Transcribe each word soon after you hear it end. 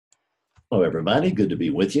Hello, everybody. Good to be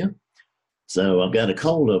with you. So I've got a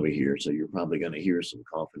cold over here, so you're probably going to hear some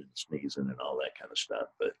coughing and sneezing and all that kind of stuff.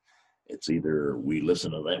 But it's either we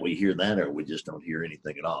listen to that, we hear that, or we just don't hear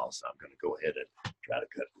anything at all. So I'm going to go ahead and try to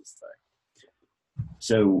cut this thing.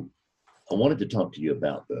 So I wanted to talk to you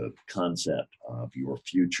about the concept of your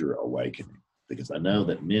future awakening, because I know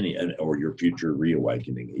that many, or your future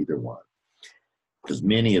reawakening, either one, because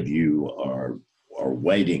many of you are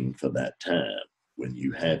waiting for that time when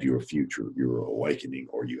you have your future, your awakening,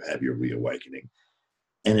 or you have your reawakening.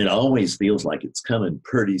 And it always feels like it's coming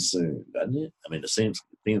pretty soon, doesn't it? I mean, it seems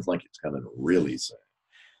like it's coming really soon.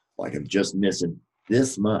 Like I'm just missing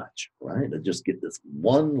this much, right? I just get this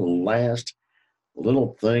one last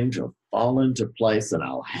little thing to fall into place and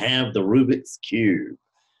I'll have the Rubik's Cube.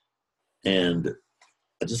 And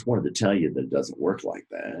I just wanted to tell you that it doesn't work like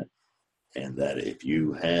that. And that if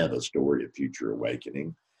you have a story of future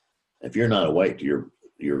awakening, if you're not awake to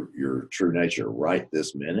your true nature right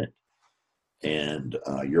this minute, and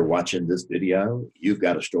you're watching this video, you've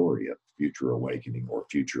got a story of future awakening or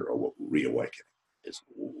future reawakening is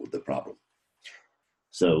the problem.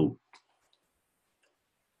 So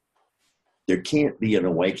there can't be an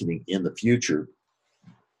awakening in the future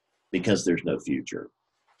because there's no future.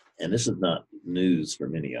 And this is not news for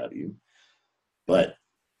many of you, but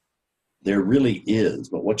there really is.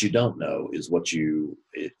 But what you don't know is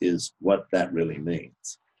what that really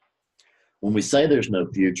means. When we say there's no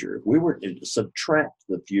future, if we were to subtract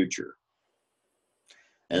the future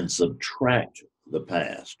and subtract the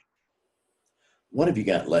past, what have you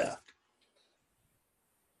got left?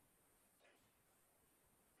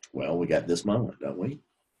 Well, we got this moment, don't we?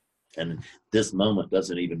 And this moment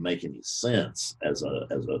doesn't even make any sense as a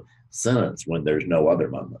sentence when there's no other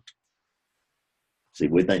moment. See,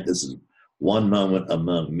 we think this is one moment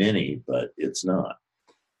among many, but it's not.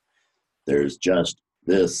 There's just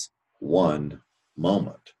this one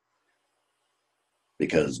moment,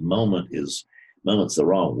 because moment's the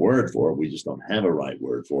wrong word for it. We just don't have a right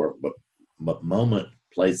word for it, but moment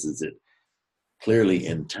places it clearly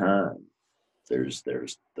in time. There's the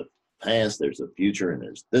past, there's the future, and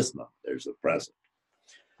there's this moment, there's the present.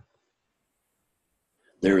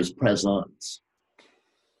 There is presence,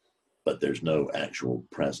 but there's no actual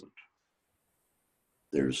present.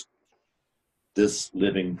 There's this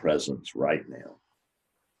living presence right now,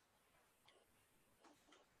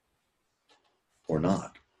 or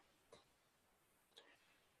not.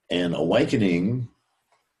 And awakening,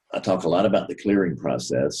 I talk a lot about the clearing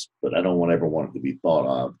process, but I don't ever want it to be thought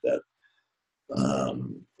of that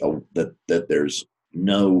that there's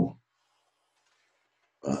no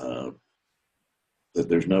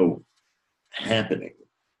happening,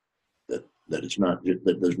 that it's not,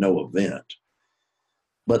 that there's no event,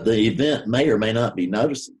 but the event may or may not be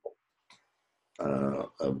noticeable.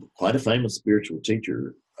 Quite a famous spiritual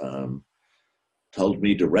teacher told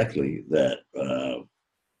me directly that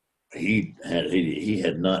he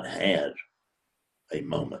had not had a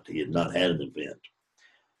moment, he had not had an event,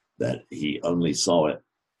 that he only saw it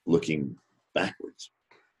looking backwards.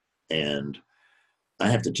 And I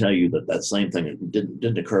have to tell you that same thing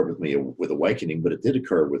didn't occur with me with awakening, but it did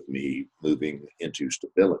occur with me moving into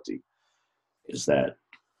stability, is that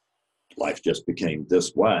life just became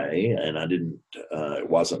this way, and I didn't, it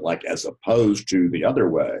wasn't like as opposed to the other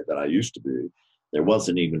way that I used to be. There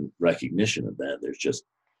wasn't even recognition of that. There's just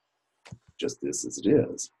this as it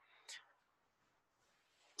is.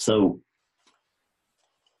 So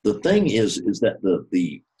the thing is that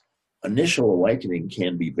the initial awakening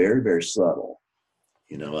can be very, very subtle.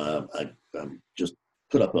 You know, I just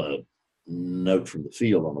put up a note from the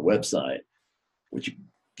field on the website, which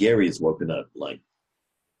Gary has woken up, like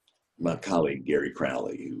my colleague, Gary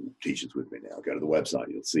Crowley, who teaches with me now. Go to the website,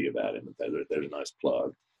 you'll see about him. There's a nice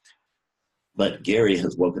plug. But Gary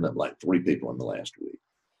has woken up like 3 people in the last week.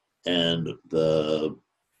 And the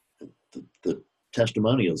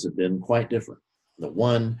testimonials have been quite different. The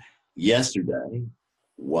one yesterday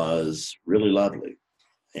was really lovely.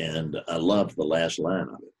 And I loved the last line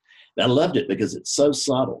of it. And I loved it because it's so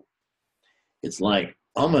subtle. It's like,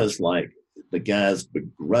 almost like the guy's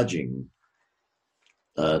begrudging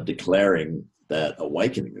declaring that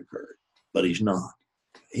awakening occurred, but he's not.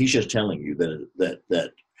 He's just telling you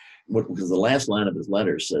that because the last line of his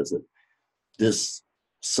letter says that this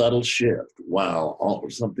subtle shift, or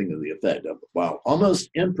something to the effect of, while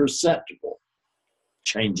almost imperceptible,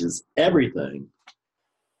 changes everything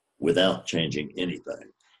without changing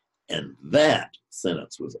anything. And that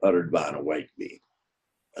sentence was uttered by an awake being.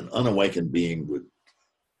 An unawakened being would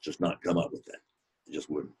just not come up with that. It just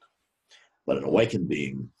wouldn't. But an awakened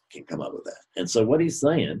being can come up with that. And so what he's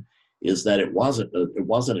saying is that it wasn't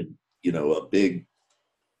a big,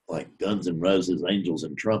 like Guns N' Roses, Angels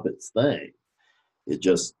and Trumpets thing.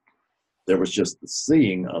 There was just the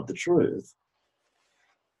seeing of the truth,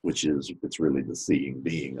 it's really the seeing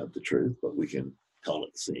being of the truth, but we can call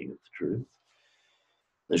it the seeing of the truth.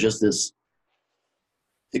 There's just this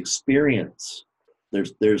experience.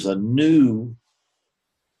 There's a new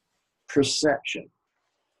perception.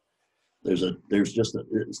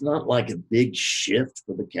 It's not like a big shift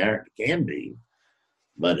for the character. It can be,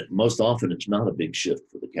 but most often it's not a big shift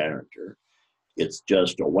for the character. It's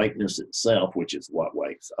just awakeness itself, which is what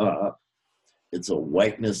wakes up. It's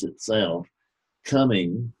awakeness itself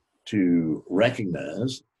coming to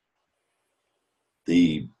recognize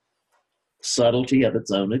the subtlety of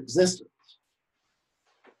its own existence.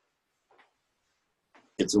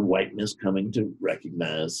 It's awakeness coming to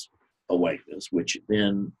recognize awakeness, which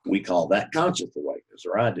then we call that conscious awakeness,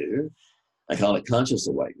 or I do. I call it conscious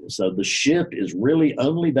awakeness. So the shift is really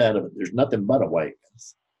only that of it. There's nothing but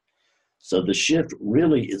awakeness. So the shift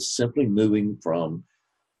really is simply moving from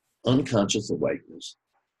unconscious awakeness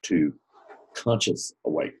to conscious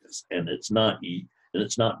awakeness. And it's not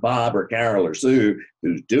Bob or Carol or Sue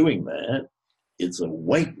who's doing that. It's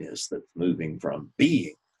awakeness that's moving from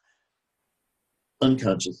being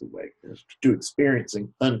unconscious awakeness to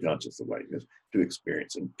experiencing unconscious awakeness to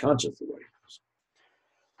experiencing conscious awakeness.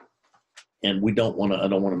 And I don't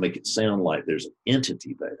want to make it sound like there's an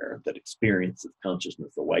entity there that experiences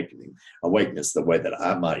consciousness awakeness the way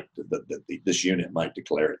that this unit might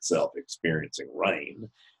declare itself experiencing rain.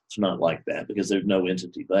 It's not like that because there's no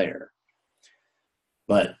entity there.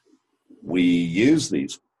 But we use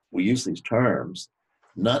these terms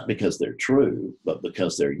not because they're true, but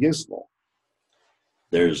because they're useful.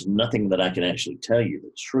 There's nothing that I can actually tell you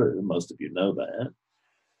that's true. Most of you know that.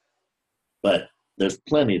 But there's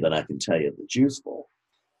plenty that I can tell you that's useful.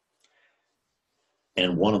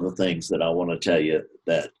 And one of the things that I want to tell you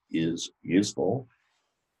that is useful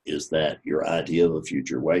is that your idea of a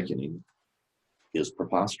future awakening is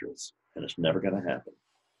preposterous, and it's never going to happen.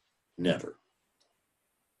 Never.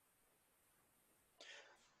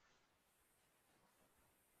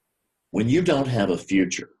 When you don't have a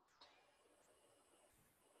future,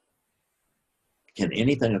 can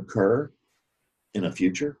anything occur in a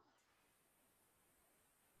future?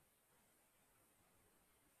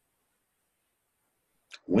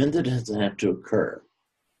 When did it have to occur?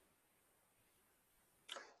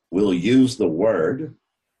 We'll use the word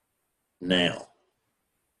now.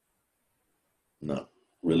 Not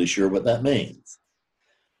really sure what that means.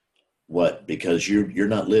 What? Because you're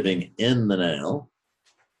not living in the now.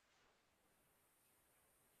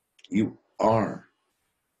 You are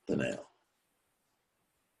the now.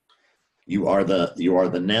 You are the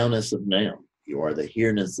nowness of now. You are the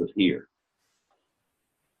here-ness of here.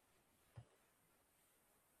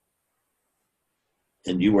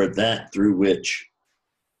 And you are that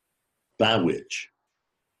by which,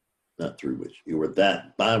 not through which, you are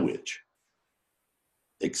that by which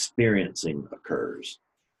experiencing occurs.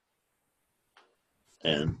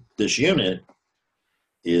 And this unit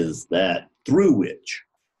is that through which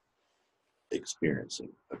experiencing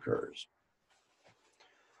occurs.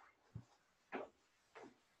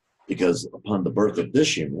 Because upon the birth of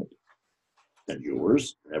this unit, and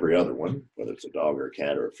yours, and every other one, whether it's a dog or a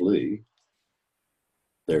cat or a flea,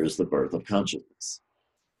 there is the birth of consciousness.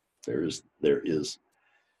 There is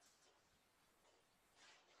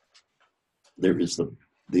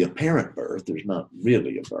the apparent birth. There's not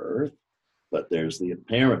really a birth, but there's the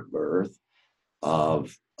apparent birth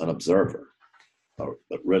of an observer. But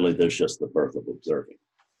really, there's just the birth of observing.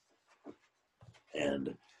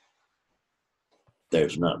 And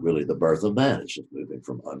there's not really the birth of that. It's just moving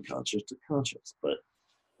from unconscious to conscious. But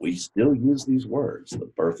we still use these words: the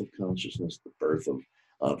birth of consciousness, the birth of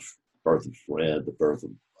Fred, the birth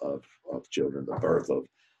of children, the birth of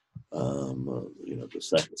the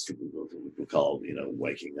second we call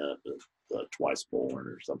waking up, twice born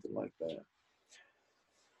or something like that.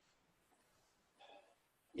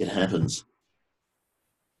 It happens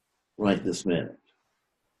right this minute.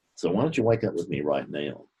 So why don't you wake up with me right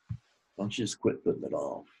now? Why don't you just quit putting it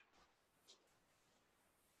off?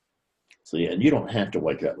 So and you don't have to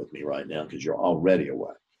wake up with me right now because you're already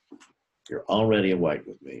awake. You're already awake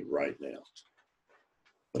with me right now.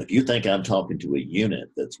 But if you think I'm talking to a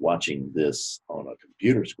unit that's watching this on a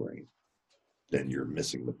computer screen, then you're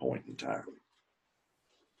missing the point entirely.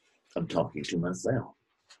 I'm talking to myself.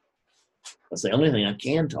 That's the only thing I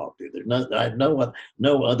can talk to. I have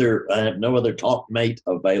no other talk mate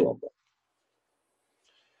available.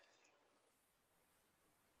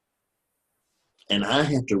 And I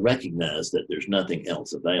have to recognize that there's nothing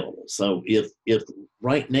else available. So if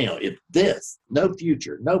right now, if this, no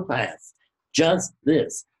future, no past, just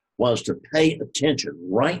this was to pay attention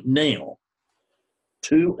right now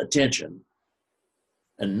to attention,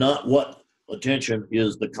 and not what attention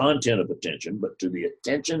is the content of attention, but to the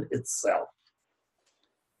attention itself.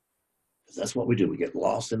 Because that's what we do. We get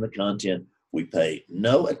lost in the content. We pay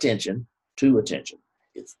no attention to attention.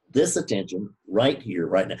 It's this attention right here,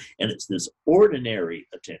 right now. And it's this ordinary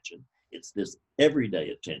attention. It's this everyday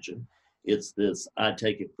attention. It's this I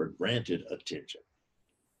take it for granted attention.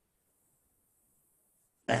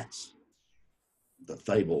 That's the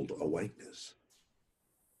fabled awakeness.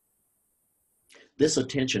 This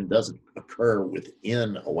attention doesn't occur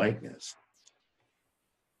within awakeness.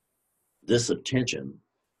 This attention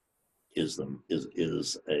is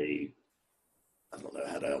a, I don't know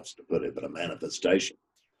how else to put it, but a manifestation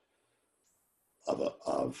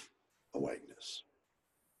of awakeness.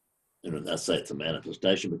 And I say it's a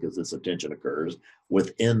manifestation because this attention occurs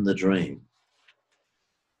within the dream.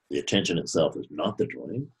 The attention itself is not the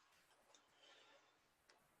dream.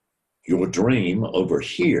 Your dream over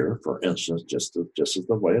here, for instance, just as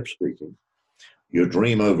the way of speaking, your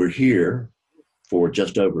dream over here for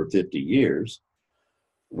just over 50 years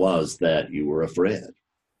was that you were afraid.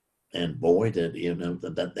 And boy, did you know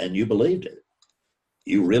that, and you believed it.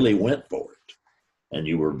 You really went for it. And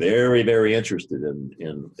you were very, very interested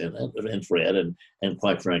in Fred, and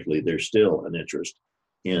quite frankly, there's still an interest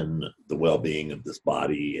in the well-being of this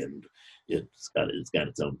body, and it's got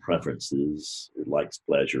its own preferences. It likes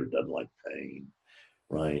pleasure, it doesn't like pain,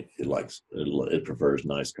 right? It prefers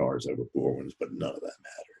nice cars over poor ones, but none of that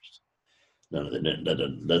matters. None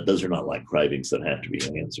of that. Those are not like cravings that have to be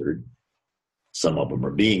answered. Some of them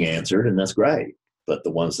are being answered, and that's great. But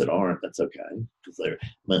the ones that aren't, that's okay. Because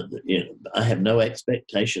I have no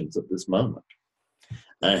expectations of this moment.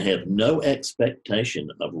 I have no expectation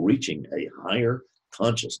of reaching a higher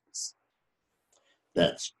consciousness.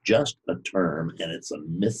 That's just a term, and it's a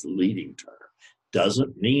misleading term.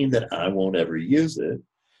 Doesn't mean that I won't ever use it,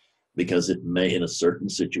 because it may, in a certain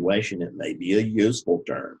situation, it may be a useful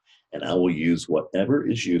term, and I will use whatever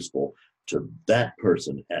is useful to that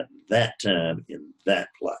person at that time in that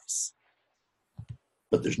place.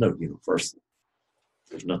 But there's no universal.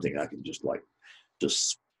 There's nothing I can just like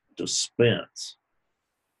dispense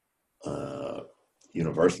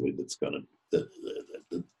universally that's going to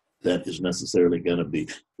that is necessarily going to be,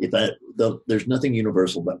 there's nothing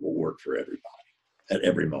universal that will work for everybody at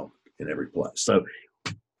every moment in every place.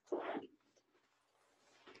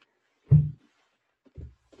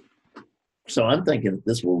 So I'm thinking that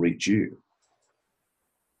this will reach you.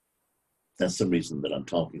 That's the reason that I'm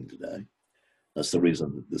talking today. That's the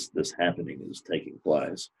reason that this happening is taking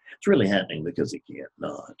place. It's really happening because it can't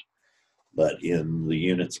not. But in the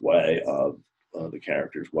unit's way of the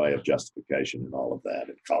character's way of justification and all of that,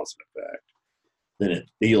 and cause and effect, then it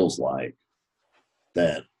feels like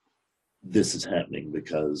that this is happening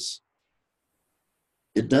because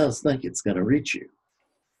it does think it's going to reach you.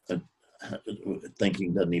 And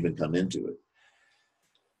thinking doesn't even come into it.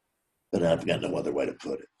 But I've got no other way to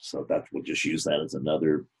put it. So we'll just use that as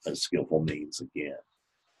another skillful means again.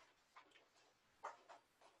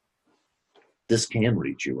 This can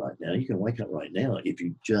reach you right now. You can wake up right now if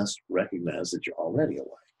you just recognize that you're already awake.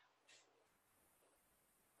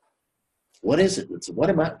 What is it?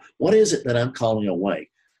 What is it that I'm calling awake?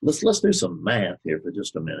 Let's do some math here for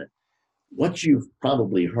just a minute. What you've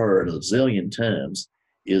probably heard a zillion times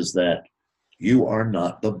is that you are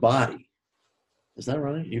not the body. Is that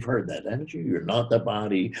right? You've heard that, haven't you? You're not the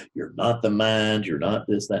body. You're not the mind. You're not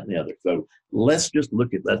this, that, and the other. So let's just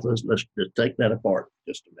look at that. Let's just take that apart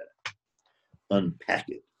for just a minute. Unpack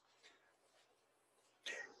it.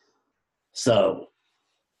 So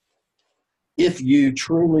if you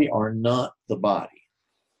truly are not the body,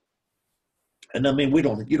 and I mean,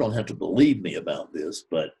 you don't have to believe me about this,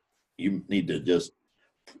 but you need to just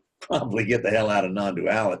probably get the hell out of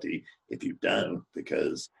non-duality if you don't,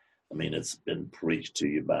 because I mean, it's been preached to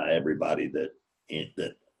you by everybody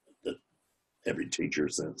that every teacher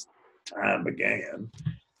since time began.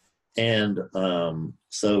 And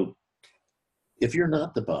so if you're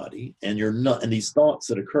not the body, and you're not, and these thoughts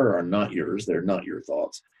that occur are not yours, they're not your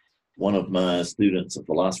thoughts. One of my students, a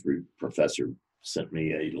philosophy professor, sent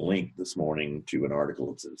me a link this morning to an article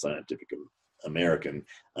that's in Scientific American.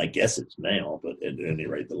 I guess it's now, but at any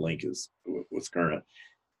rate, the link was current.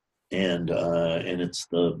 And it's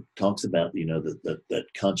talks about, that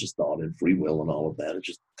conscious thought and free will and all of that. It's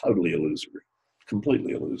just totally illusory,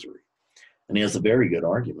 completely illusory. And he has a very good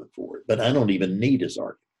argument for it, but I don't even need his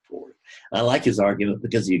argument for it. I like his argument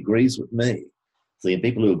because he agrees with me. See,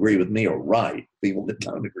 people who agree with me are right. People that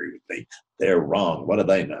don't agree with me, they're wrong. What do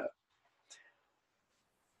they know?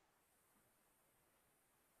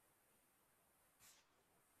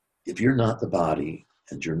 If you're not the body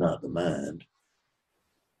and you're not the mind,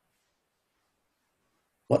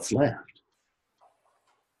 what's left?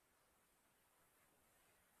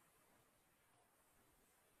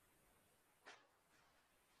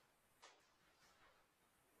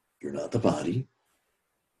 You're not the body.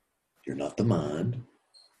 You're not the mind.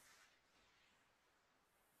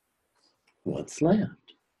 What's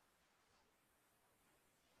left?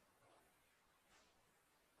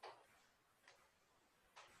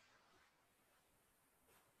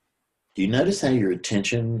 Do you notice how your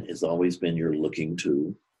attention has always been your looking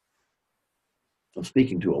to? I'm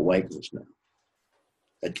speaking to awakeness now.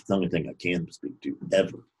 That's the only thing I can speak to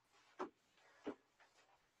ever.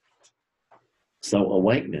 So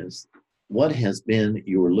awakeness, what has been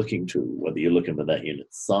your looking to, whether you're looking for that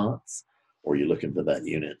unit's thoughts, or you're looking for that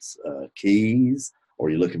unit's keys, or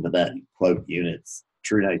you're looking for that, quote, unit's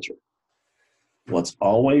true nature. What's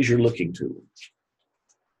always you're looking to? It's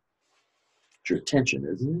your attention,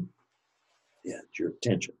 isn't it? Yeah, it's your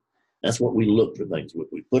attention. That's what we look for things with.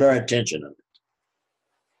 We put our attention on it.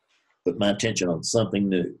 Put my attention on something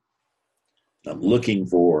new. I'm looking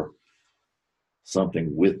for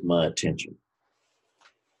something with my attention.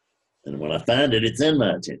 And when I find it, it's in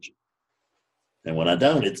my attention. And when I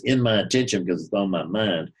don't, it's in my attention because it's on my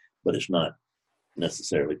mind, but it's not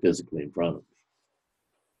necessarily physically in front of me.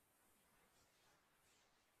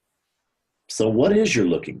 So what is your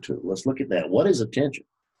looking to? Let's look at that. What is attention?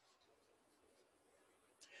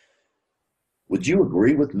 Would you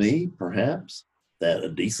agree with me, perhaps, that a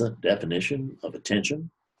decent definition of attention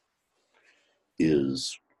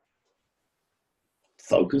is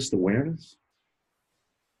focused awareness?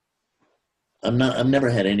 I've never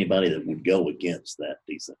had anybody that would go against that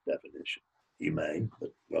decent definition. You may,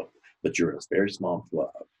 but you're in a very small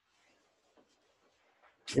club.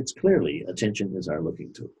 It's clearly attention is our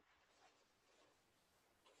looking tool.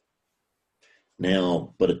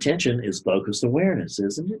 Now, but attention is focused awareness,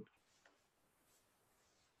 isn't it?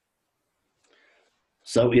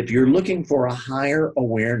 So if you're looking for a higher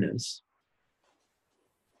awareness,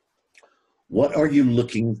 what are you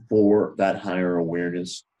looking for that higher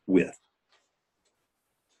awareness with?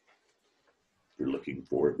 You're looking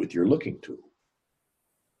for it with your looking tool.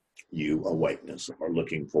 You, awakeness, are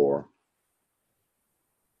looking for,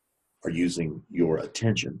 are using your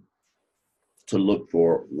attention to look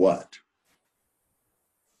for what?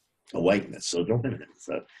 Awakeness. So don't minute.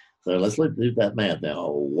 So let's do that math now.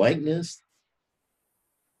 Awakeness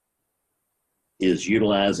is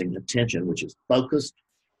utilizing attention, which is focused.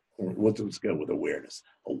 Let's go with awareness.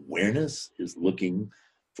 Awareness is looking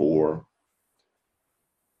for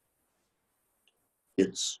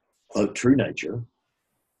its true nature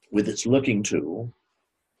with its looking tool,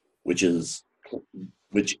 which is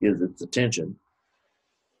its attention,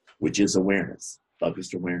 which is awareness,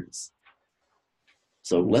 focused awareness.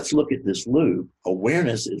 So let's look at this loop.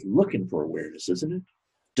 Awareness is looking for awareness, isn't it?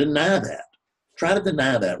 Deny that. Try to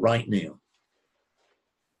deny that right now.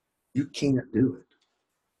 You can't do it.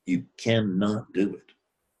 You cannot do it.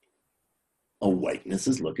 Awakeness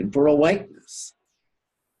is looking for awakeness.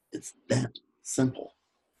 It's that simple.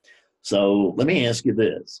 So let me ask you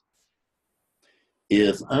this.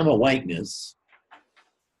 If I'm awakeness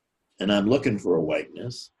and I'm looking for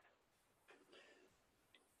awakeness,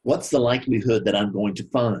 what's the likelihood that I'm going to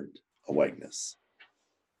find awakeness?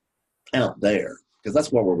 Out there. Because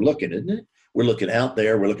that's what we're looking, isn't it? We're looking out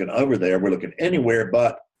there, we're looking over there, we're looking anywhere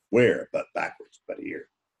but where? But backwards, but here.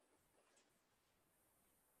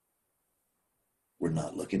 We're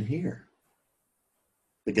not looking here.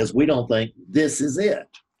 Because we don't think this is it.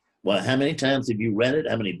 Well, how many times have you read it?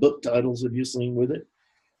 How many book titles have you seen with it?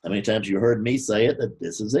 How many times you heard me say it, that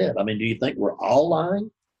this is it? I mean, do you think we're all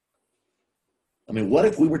lying? I mean, what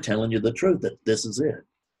if we were telling you the truth, that this is it?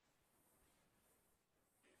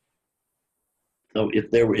 So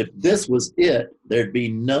if this was it, there'd be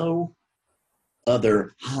no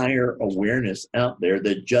other higher awareness out there.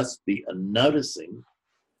 There'd just be a noticing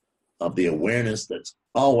of the awareness that's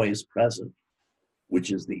always present,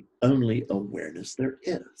 which is the only awareness there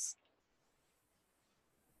is.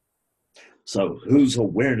 So whose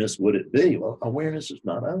awareness would it be? Well, awareness is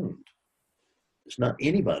not owned. It's not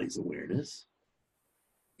anybody's awareness.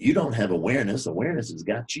 You don't have awareness. Awareness has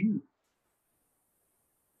got you.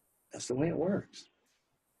 That's the way it works.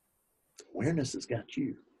 Awareness has got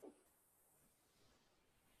you.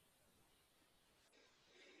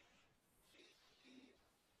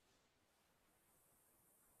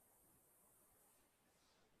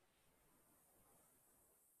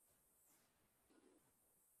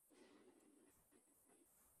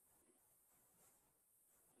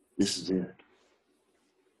 This is it.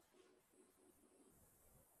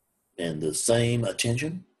 And the same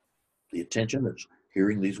attention, the attention that's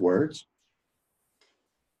hearing these words,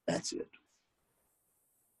 that's it.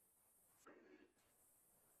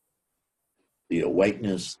 The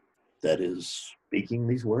awakeness that is speaking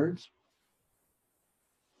these words,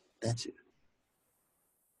 that's it.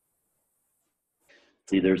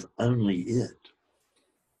 See, there's only it.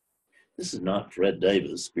 This is not Fred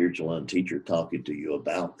Davis, spiritual unteacher, talking to you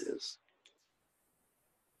about this.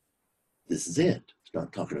 This is it. It's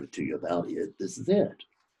not talking to you about it. This is it.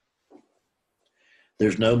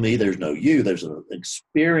 There's no me, there's no you. There's an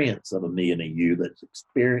experience of a me and a you that's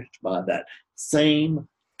experienced by that same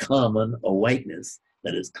common awakeness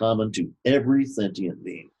that is common to every sentient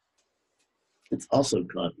being. It's also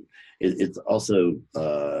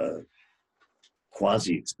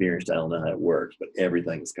quasi-experienced. I don't know how it works, but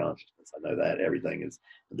everything is consciousness. I know that everything is.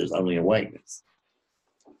 There's only awakeness,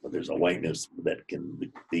 but there's awakeness that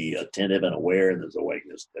can be attentive and aware, and there's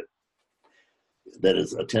awakeness that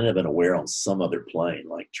is attentive and aware on some other plane,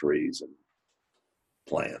 like trees and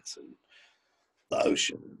plants and the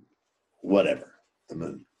ocean, whatever, the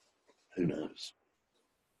moon. Who knows?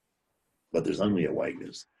 But there's only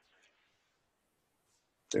awakeness.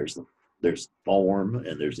 There's form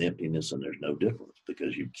and there's emptiness, and there's no difference,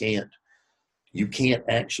 because you can't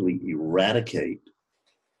actually eradicate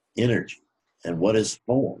energy. And what is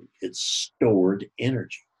form? It's stored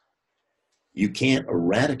energy. You can't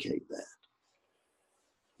eradicate that.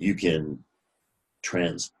 You can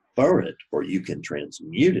transfer it or you can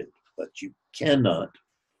transmute it, but you cannot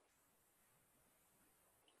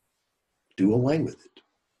do away with it.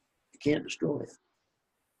 You can't destroy it.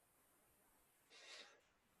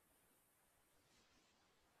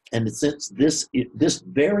 And since this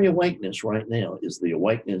very awakeness right now is the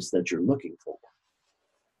awakeness that you're looking for,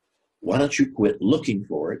 why don't you quit looking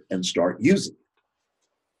for it and start using it?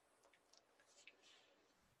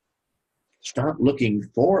 Stop looking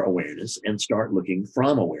for awareness and start looking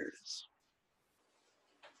from awareness.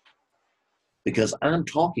 Because I'm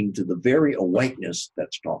talking to the very awakeness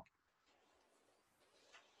that's talking.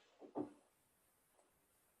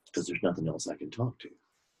 Because there's nothing else I can talk to.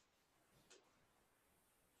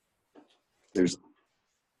 There's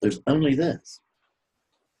only this.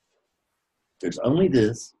 There's only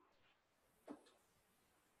this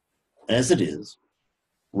as it is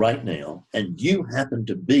right now, and you happen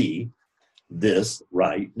to be this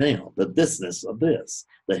right now, the thisness of this,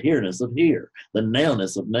 the here-ness of here, the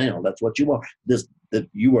now-ness of now. That's what you are.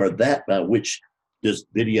 You are that by which this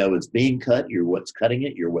video is being cut. You're what's cutting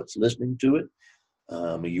it. You're what's listening to it.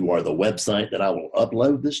 You are the website that I will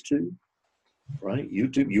upload this to, right?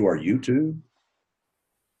 YouTube. You are YouTube.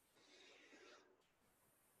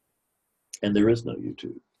 And there is no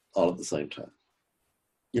YouTube all at the same time.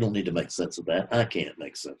 You don't need to make sense of that. I can't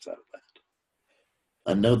make sense out of that.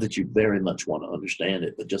 I know that you very much want to understand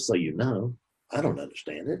it, but just so you know, I don't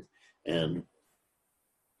understand it. And,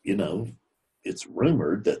 you know, it's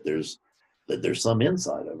rumored that there's some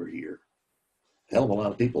insight over here. Hell of a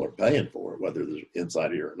lot of people are paying for it, whether there's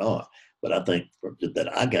insight here or not. But I think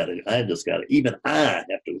that even I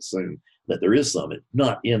have to assume that there is some. It's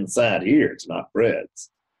not inside here. It's not Fred's.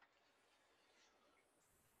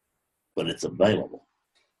 But it's available.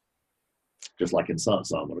 Just like in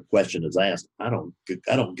satsang, when a question is asked, I don't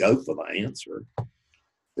go for the answer.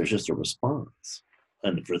 There's just a response.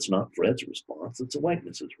 And if it's not Fred's response, it's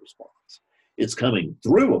awakeness's response. It's coming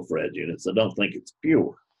through a Fred unit, so don't think it's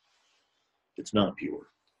pure. It's not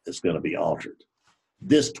pure. It's going to be altered.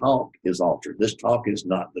 This talk is altered. This talk is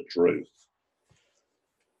not the truth.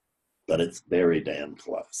 But it's very damn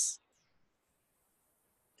close.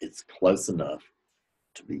 It's close enough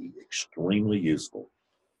to be extremely useful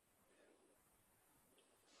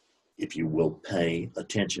if you will pay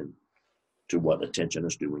attention to what attention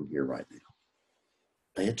is doing here right now.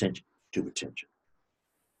 Pay attention to attention.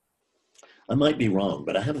 I might be wrong,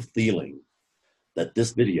 but I have a feeling that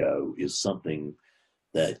this video is something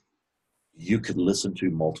that you could listen to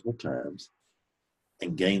multiple times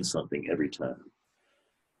and gain something every time.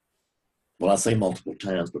 Well, I say multiple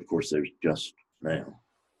times, but of course there's just now.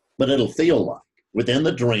 But it'll feel like, within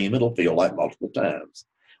the dream, it'll feel like multiple times.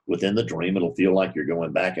 Within the dream, it'll feel like you're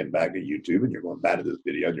going back and back to YouTube and you're going back to this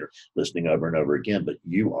video and you're listening over and over again, but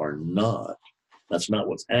you are not. That's not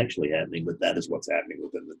what's actually happening, but that is what's happening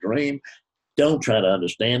within the dream. Don't try to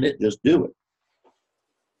understand it, just do it.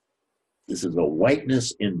 This is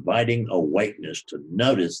awakeness inviting awakeness to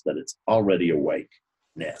notice that it's already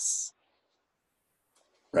awakeness.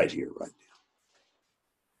 Right here, right now.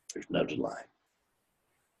 There's no delay.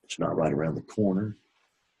 It's not right around the corner.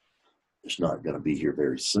 It's not going to be here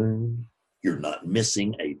very soon. You're not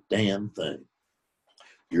missing a damn thing.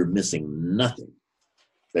 You're missing nothing.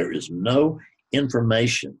 There is no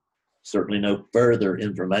information, certainly no further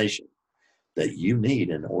information that you need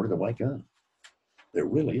in order to wake up. There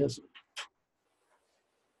really isn't.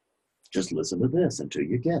 Just listen to this until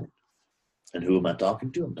you get it. And who am I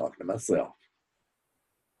talking to? I'm talking to myself.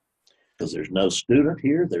 Because there's no student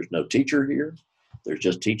here, there's no teacher here. There's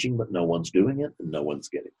just teaching, but no one's doing it and no one's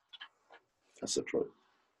getting it. That's the truth.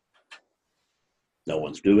 No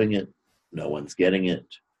one's doing it, no one's getting it.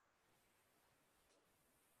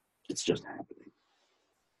 It's just happening.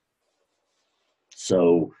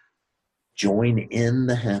 So join in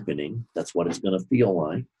the happening. That's what it's going to feel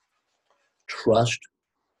like. Trust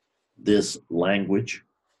this language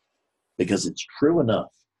because it's true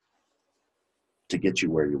enough to get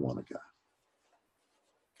you where you want to go.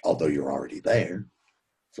 Although you're already there,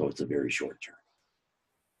 so it's a very short journey.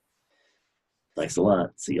 Thanks a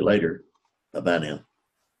lot. See you later. Bye-bye now.